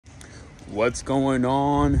What's going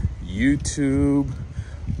on, YouTube?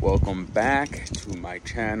 Welcome back to my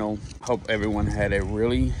channel. Hope everyone had a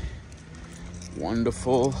really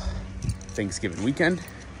wonderful Thanksgiving weekend.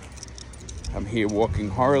 I'm here walking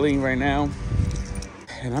Harley right now,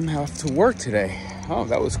 and I'm off to work today. Oh,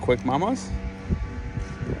 that was quick, mamas.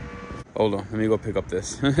 Hold on, let me go pick up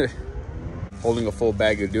this. Holding a full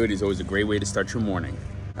bag of goodies is always a great way to start your morning.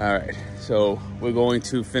 All right, so we're going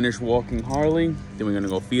to finish walking Harley, then we're gonna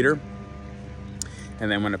go feed her, and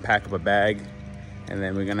then I'm gonna pack up a bag, and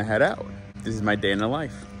then we're gonna head out. This is my day in the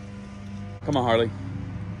life. Come on, Harley.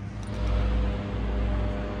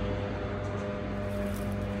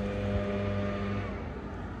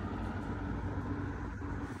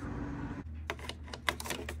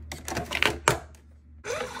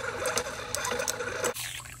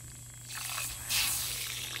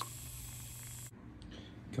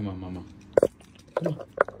 Come on, mama. Come on.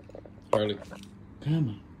 Harley. Come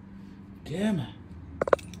on. Come on.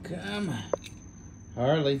 Come on.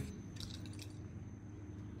 Harley.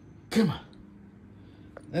 Come on.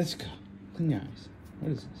 Let's go. Clean your eyes.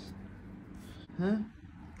 What is this? Huh?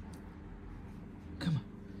 Come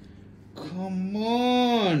on. Come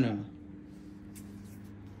on.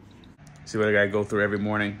 See what I gotta go through every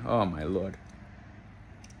morning? Oh, my Lord.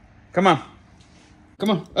 Come on. Come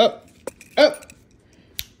on. Up. Up.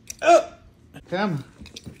 Up. Come on.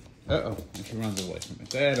 Uh-oh. She runs away from me.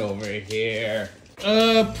 Get over here.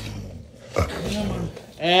 Up. Come on.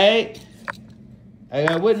 Hey. I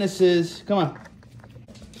got witnesses. Come on.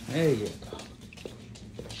 There you go.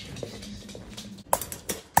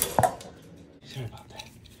 Sorry about that,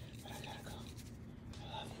 but I gotta go. I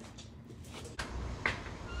love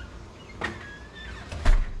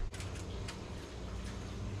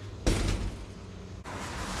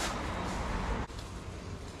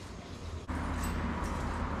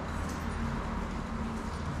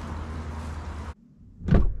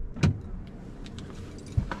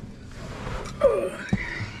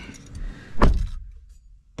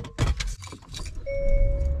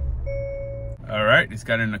All right, just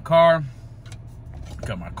got in the car.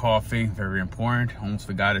 Got my coffee, very important. Almost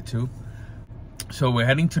forgot it too. So we're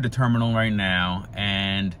heading to the terminal right now,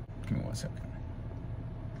 and give me 1 second.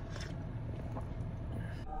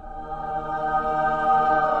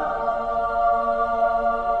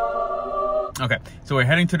 Okay, so we're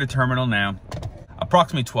heading to the terminal now.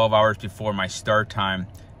 Approximately 12 hours before my start time,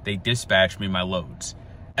 they dispatched me my loads.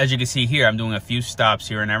 As you can see here, I'm doing a few stops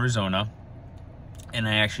here in Arizona, and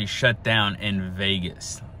I actually shut down in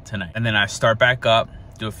Vegas tonight. And then I start back up,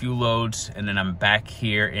 do a few loads, and then I'm back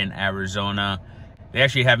here in Arizona. They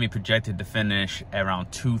actually have me projected to finish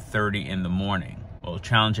around 2:30 in the morning. Well,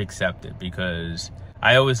 challenge accepted, because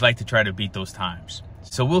I always like to try to beat those times.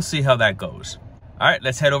 So we'll see how that goes. All right,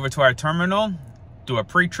 let's head over to our terminal, do a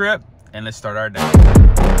pre-trip, and let's start our day.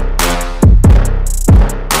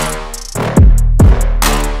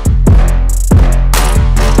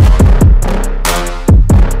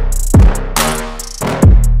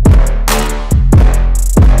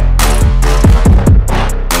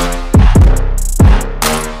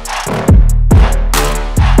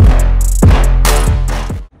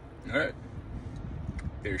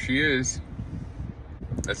 There she is.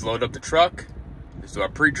 Let's load up the truck. Let's do our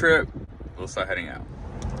pre-trip. We'll start heading out.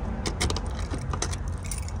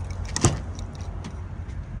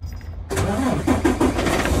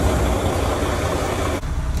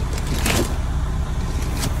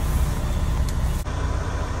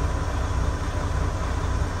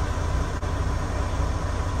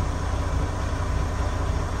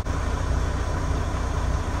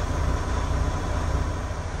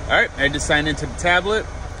 All right, I just signed into the tablet.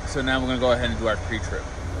 So now we're gonna go ahead and do our pre-trip.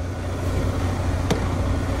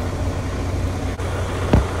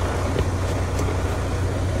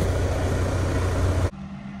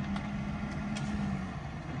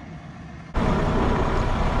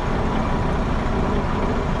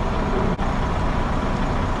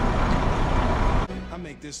 I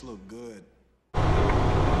make this look good.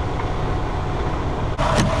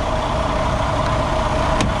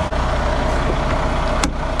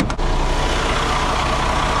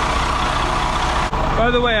 By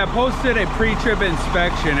the way, I posted a pre-trip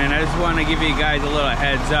inspection, and I just want to give you guys a little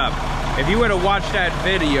heads up. If you were to watch that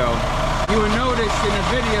video, you would notice in the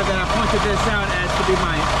video that I pointed this out as to be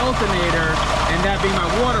my alternator and that be my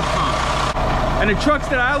water pump. And the trucks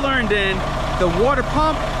that I learned in, the water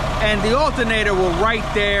pump and the alternator were right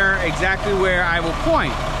there exactly where I will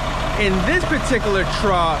point. In this particular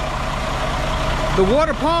truck, the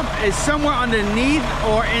water pump is somewhere underneath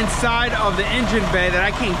or inside of the engine bay that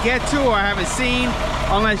I can't get to or I haven't seen.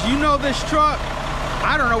 Unless you know this truck,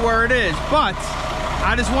 I don't know where it is, but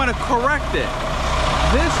I just want to correct it.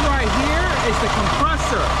 This right here is the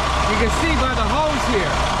compressor. You can see by the hose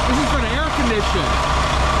here. This is for the air conditioning.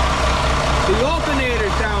 The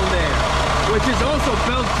alternator's down there, which is also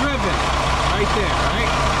belt driven. Right there, right?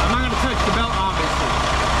 I'm not gonna touch the belt, obviously.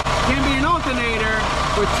 Can be an alternator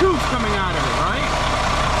with tubes coming out of it, right?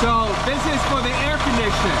 So this is for the air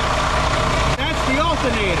conditioning. That's the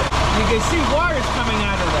alternator. You can see wires coming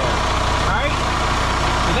out of there, right?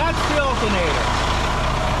 So that's the alternator.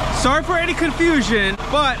 Sorry for any confusion,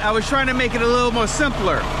 but I was trying to make it a little more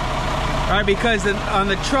simpler, right? Because on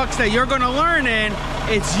the trucks that you're gonna learn in,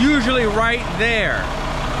 it's usually right there.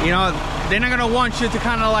 You know, they're not gonna want you to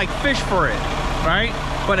kind of like fish for it, right?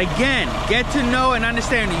 But again, get to know and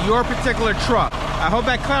understand your particular truck. I hope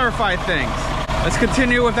that clarified things. Let's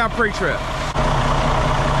continue with our pre-trip.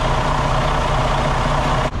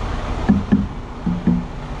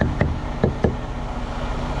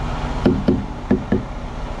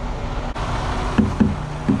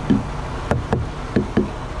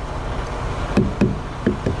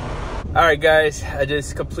 All right, guys, I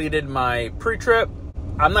just completed my pre-trip.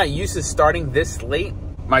 I'm not used to starting this late.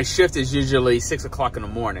 My shift is usually 6 o'clock in the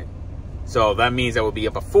morning. So that means I will be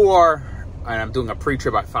up at 4 and I'm doing a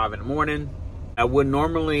pre-trip at 5 in the morning. I would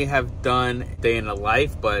normally have done day in the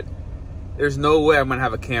life, but there's no way I'm gonna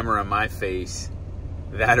have a camera on my face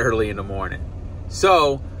that early in the morning.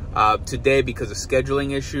 So today, because of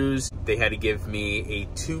scheduling issues, they had to give me a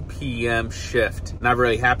 2 p.m. shift. Not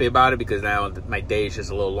really happy about it because now my day is just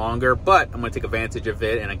a little longer, but I'm gonna take advantage of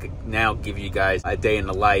it and I could now give you guys a day in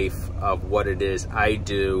the life of what it is I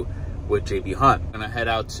do with JB Hunt. I'm gonna head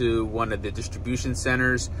out to one of the distribution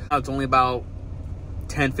centers. It's only about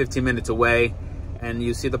 10-15 minutes away and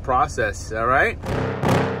you see the process, all right?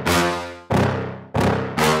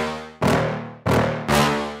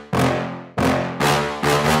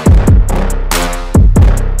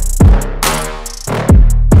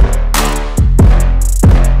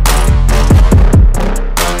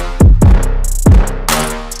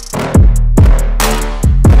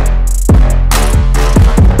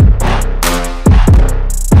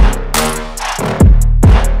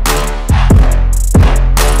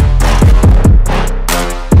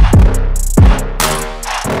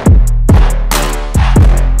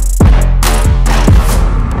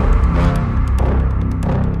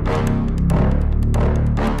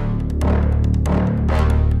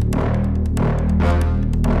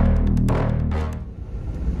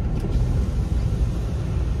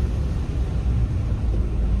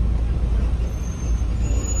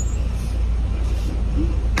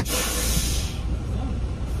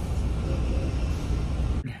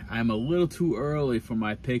 I'm a little too early for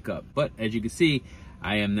my pickup, but as you can see,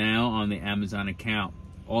 I am now on the Amazon account.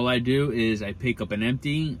 All I do is I pick up an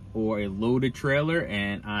empty or a loaded trailer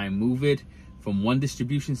and I move it from one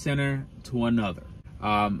distribution center to another.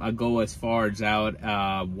 I go as far as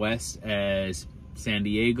out west as San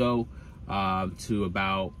Diego to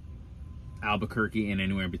about Albuquerque and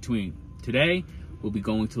anywhere in between. Today, we'll be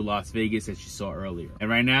going to Las Vegas, as you saw earlier. And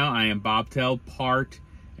right now, I am bobtail parked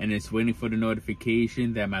and it's waiting for the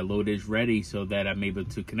notification that my load is ready so that I'm able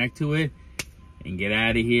to connect to it and get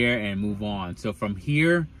out of here and move on. So from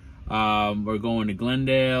here, we're going to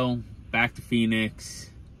Glendale, back to Phoenix,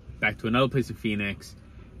 back to another place in Phoenix,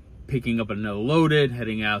 picking up another loaded,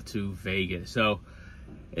 heading out to Vegas. So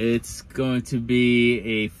it's going to be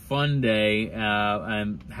a fun day.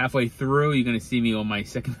 I'm halfway through, you're gonna see me on my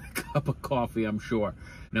second cup of coffee, I'm sure.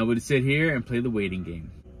 Now we're gonna sit here and play the waiting game.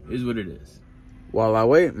 Here's what it is. While I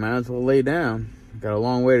wait, might as well lay down. Got a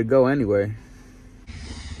long way to go anyway.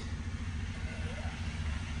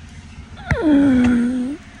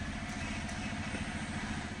 Oh,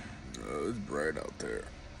 it's bright out there.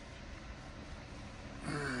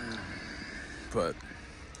 But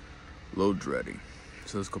load's ready.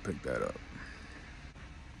 So let's go pick that up.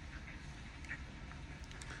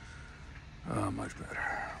 Oh, much better.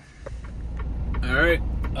 All right,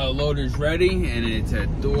 loader's ready and it's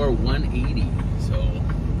at door 180. So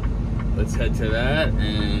let's head to that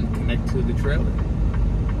and connect to the trailer.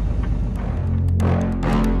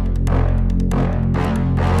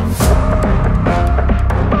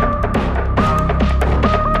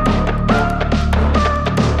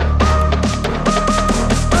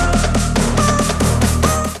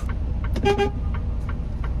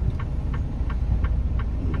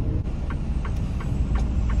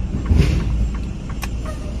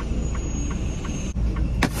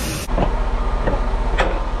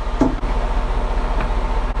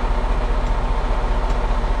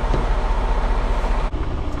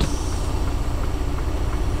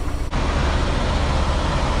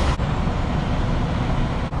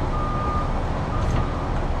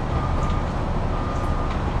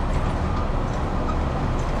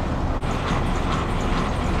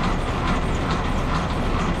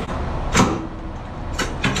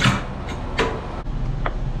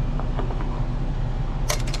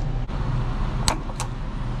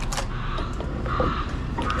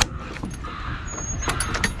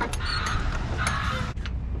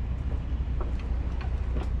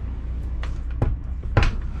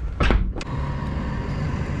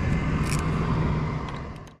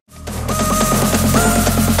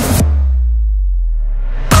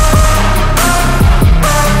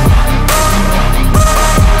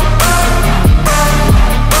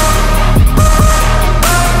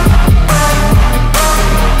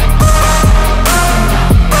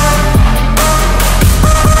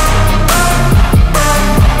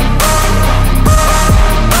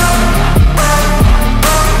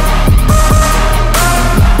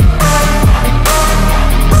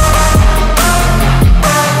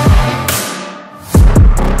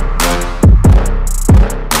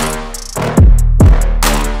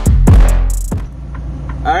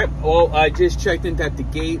 just checked in at the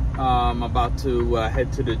gate. I'm about to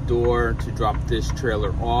head to the door to drop this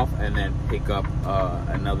trailer off and then pick up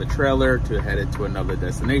another trailer to head it to another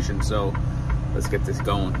destination. So let's get this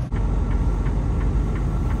going.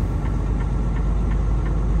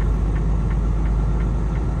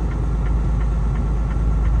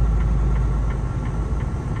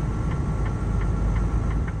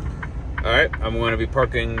 All right, I'm going to be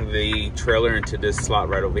parking the trailer into this slot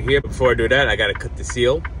right over here. Before I do that, I got to cut the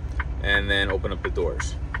seal and then open up the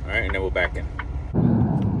doors. All right, and then we'll back in.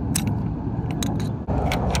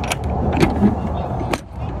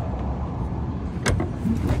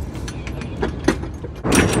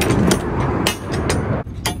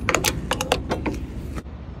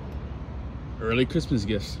 Early Christmas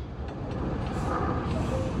gifts.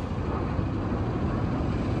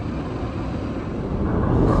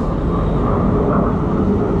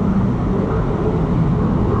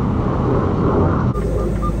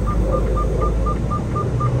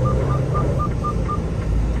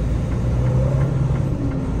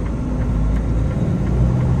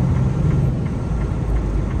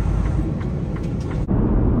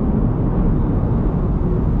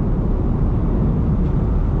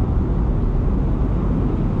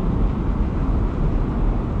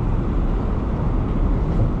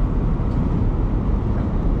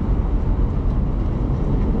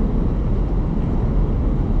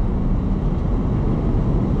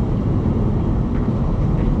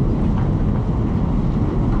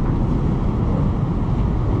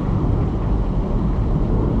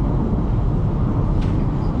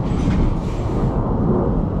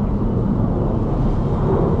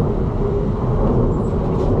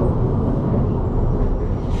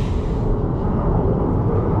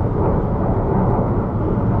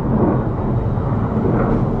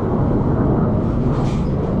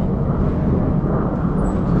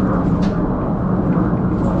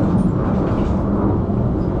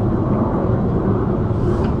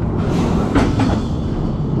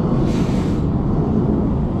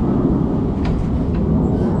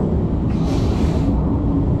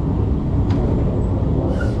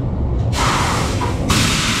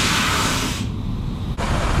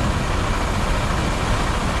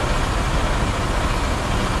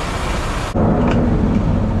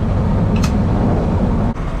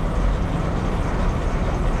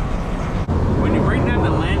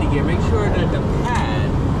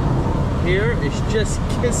 Here is just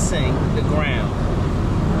kissing the ground.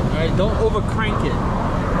 All right, don't over crank it.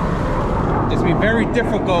 It's gonna be very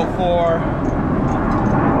difficult for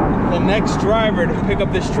the next driver to pick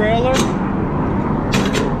up this trailer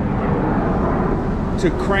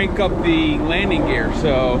to crank up the landing gear.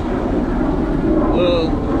 So,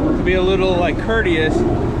 to be a little like courteous,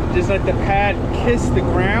 just let the pad kiss the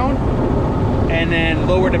ground and then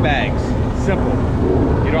lower the bags. Simple.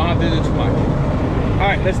 You don't have to do too much. All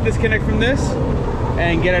right, let's disconnect from this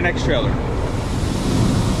and get our next trailer.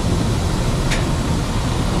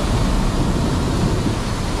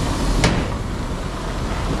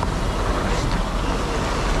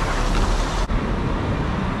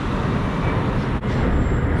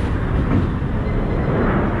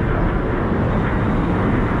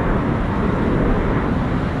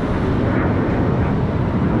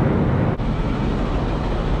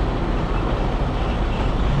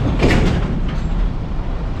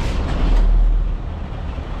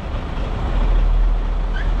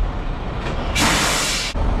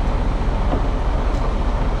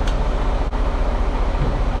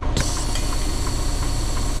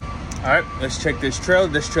 All right, let's check this trailer.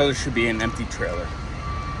 This trailer should be an empty trailer.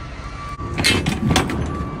 There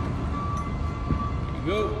you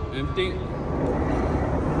go, empty.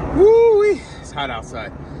 Woo-wee, it's hot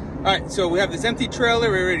outside. All right, so we have this empty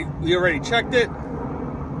trailer. We already checked it.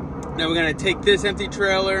 Now we're gonna take this empty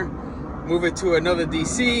trailer, move it to another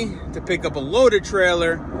DC to pick up a loaded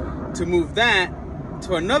trailer, to move that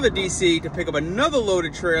to another DC to pick up another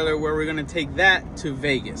loaded trailer where we're gonna take that to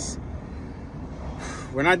Vegas.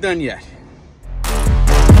 We're not done yet.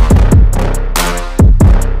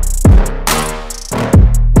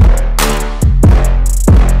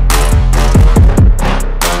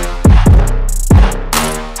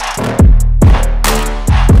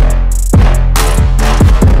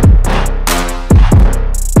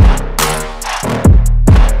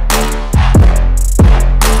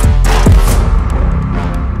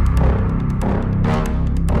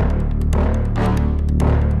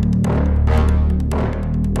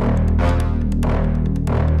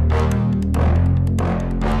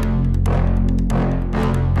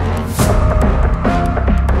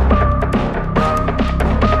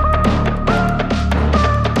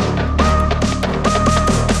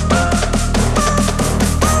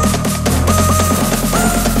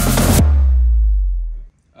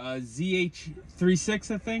 3.6,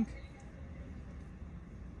 I think.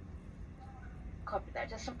 Copy that.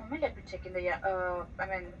 Just a moment. Let me check in the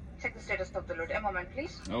check the status of the load. A moment,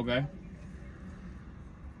 please. Okay.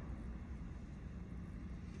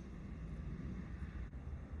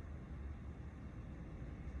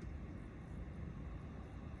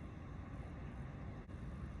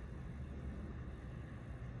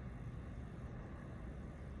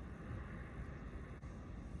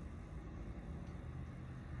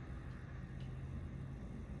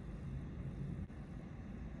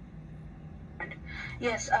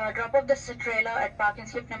 Yes, drop off the trailer at parking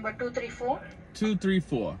slip number 234.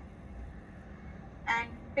 234. And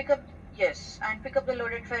pick up the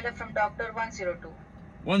loaded trailer from Doctor 102.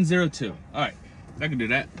 102. All right, I can do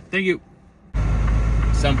that. Thank you.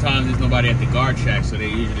 Sometimes there's nobody at the guard shack, so they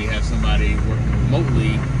usually have somebody working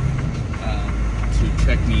remotely to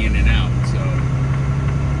check me in and out. So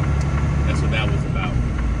that's what that was about.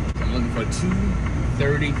 So I'm looking for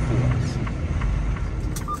 234.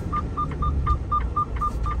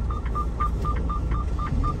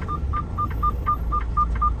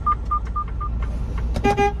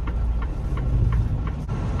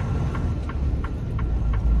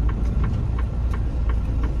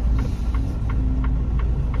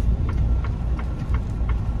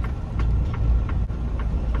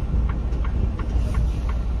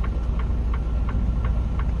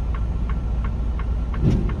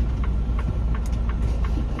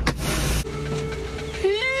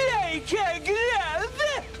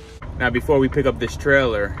 Now, before we pick up this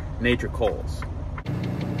trailer, nature calls.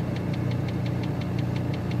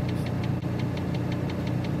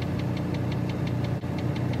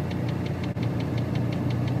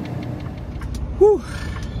 Whew.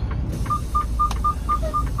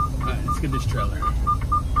 All right, let's get this trailer.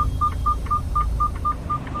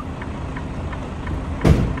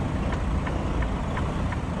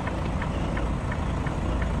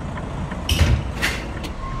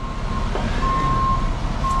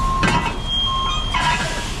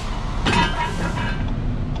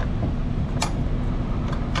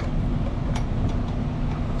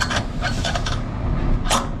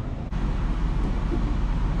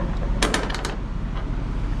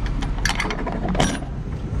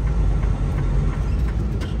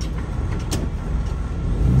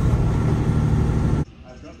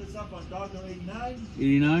 On Doggo 89.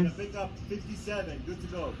 89. Pick up 57. Good to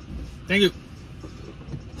go. Thank you.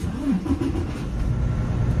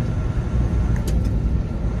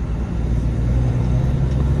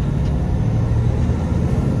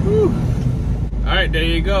 Whew. All right, there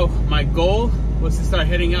you go. My goal was to start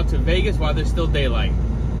heading out to Vegas while there's still daylight.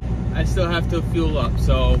 I still have to fuel up,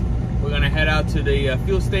 so we're gonna head out to the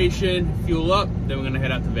fuel station, fuel up, then we're gonna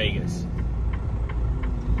head out to Vegas.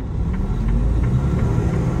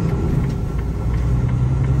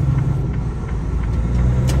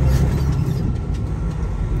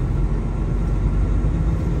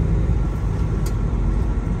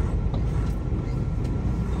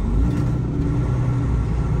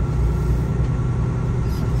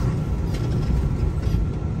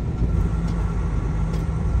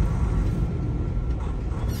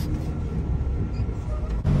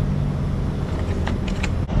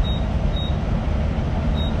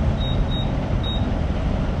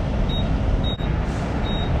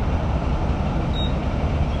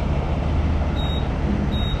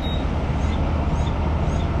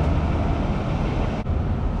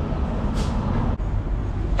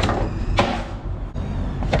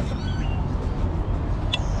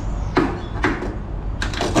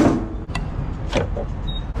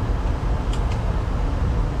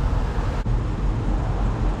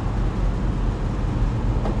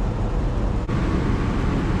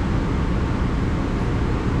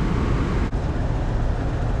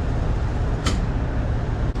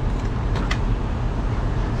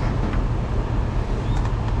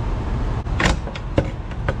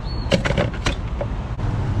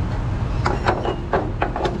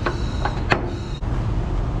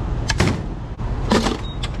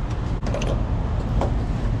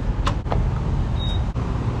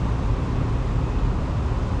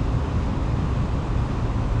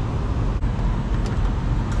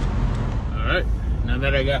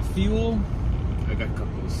 That I got fuel, I got a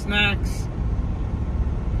couple of snacks.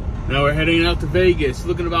 Now we're heading out to Vegas,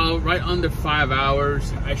 looking about right under 5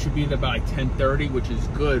 hours. I should be there by like 10:30, which is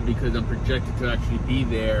good because I'm projected to actually be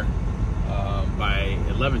there by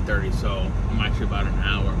 11:30, so I'm actually about an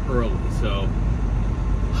hour early. So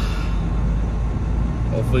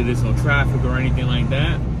hopefully there's no traffic or anything like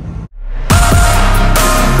that.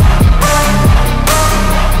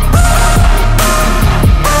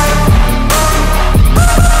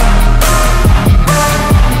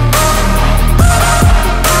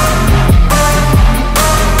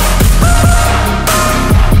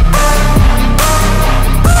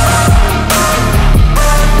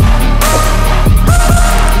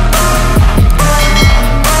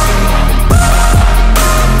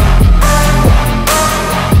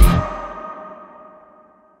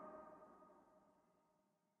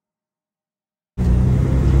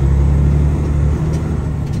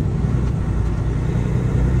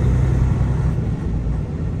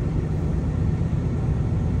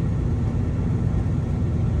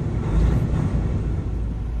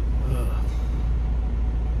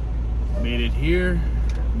 here.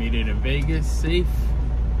 Made it in Vegas safe.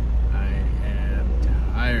 I am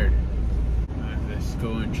tired. Alright, let's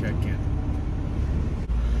go and check in.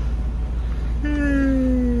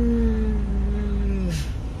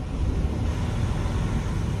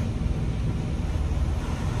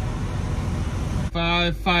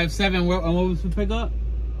 557. What was the pickup?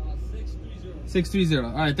 630. 630.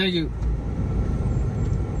 All right, thank you.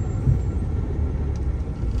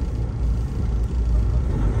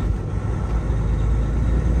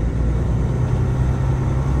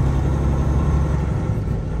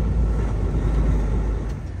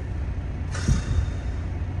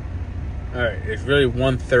 All right, it's really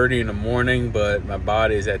 1:30 in the morning, but my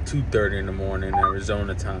body is at 2:30 in the morning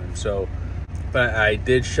Arizona time. So, but I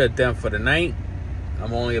did shut down for the night.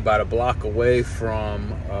 I'm only about a block away from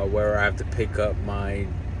where I have to pick up my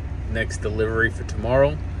next delivery for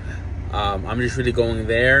tomorrow. I'm just really going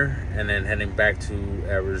there and then heading back to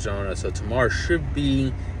Arizona. So tomorrow should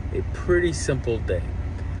be a pretty simple day.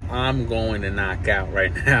 I'm going to knock out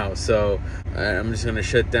right now. So I'm just going to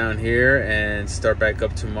shut down here and start back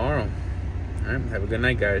up tomorrow. All right, have a good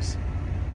night, guys.